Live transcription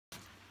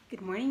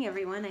Good morning,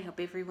 everyone. I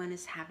hope everyone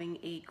is having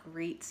a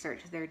great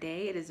start to their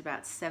day. It is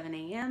about 7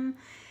 a.m.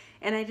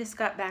 and I just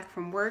got back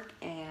from work,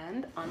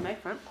 and on my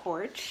front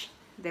porch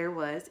there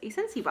was a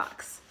Scentsy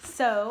box.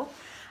 So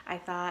I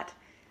thought,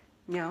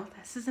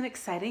 this is an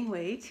exciting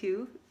way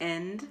to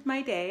end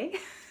my day.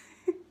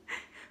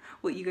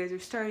 What you guys are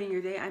starting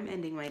your day, I'm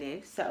ending my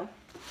day. So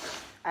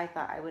I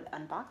thought I would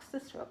unbox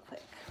this real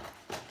quick.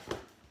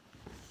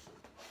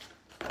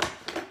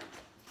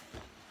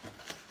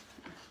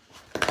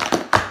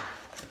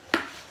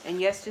 And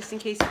yes, just in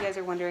case you guys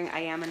are wondering, I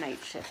am a night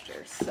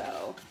shifter.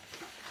 So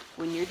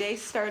when your day's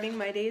starting,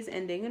 my day is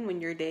ending. And when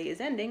your day is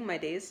ending, my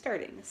day is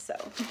starting. So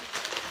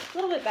a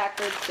little bit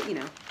backwards,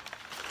 but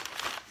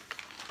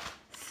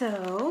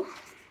So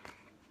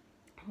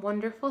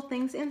wonderful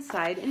things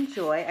inside.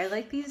 Enjoy. I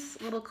like these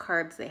little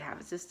cards they have.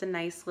 It's just a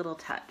nice little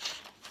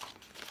touch.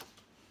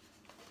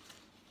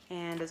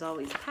 And as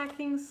always,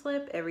 packing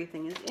slip.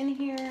 Everything is in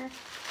here.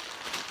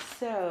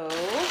 So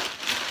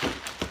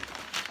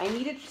I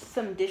needed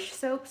some dish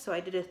soap, so I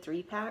did a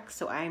 3-pack.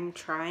 So I'm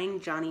trying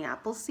Johnny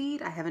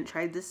Appleseed. I haven't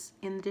tried this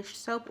in the dish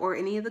soap or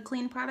any of the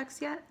clean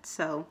products yet.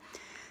 So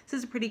this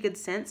is a pretty good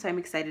scent, so I'm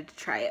excited to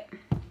try it.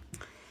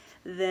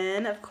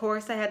 Then, of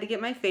course, I had to get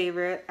my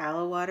favorite,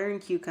 aloe water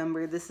and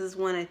cucumber. This is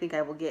one I think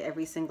I will get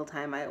every single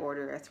time I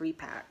order a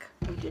 3-pack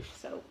of dish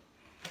soap.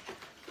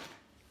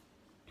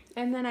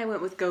 And then I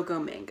went with Go Go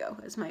Mango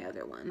as my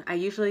other one. I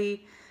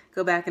usually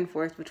go back and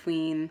forth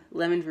between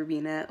lemon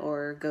verbena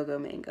or Go Go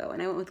Mango,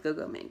 and I went with Go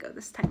Go Mango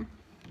this time.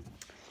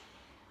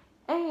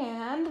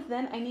 And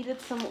then I needed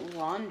some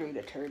laundry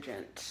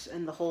detergent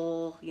and the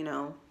whole,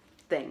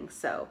 thing.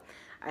 So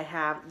I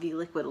have the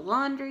liquid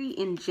laundry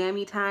in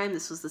Jammy Time.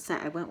 This was the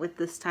scent I went with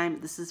this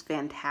time. This is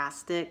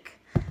fantastic.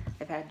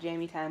 I've had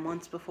Jammy Time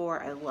once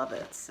before. I love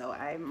it, so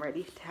I'm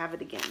ready to have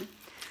it again.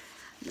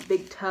 The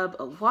big tub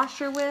of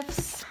washer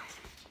whiffs.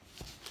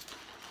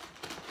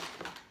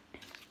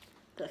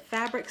 The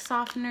fabric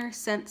softener,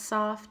 Scent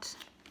Soft,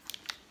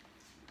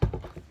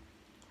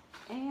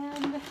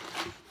 and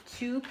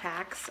 2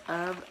 packs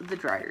of the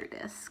dryer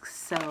discs.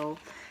 So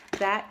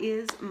that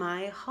is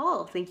my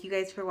haul. Thank you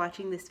guys for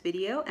watching this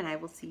video, and I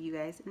will see you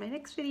guys in my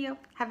next video.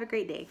 Have a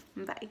great day.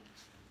 Bye.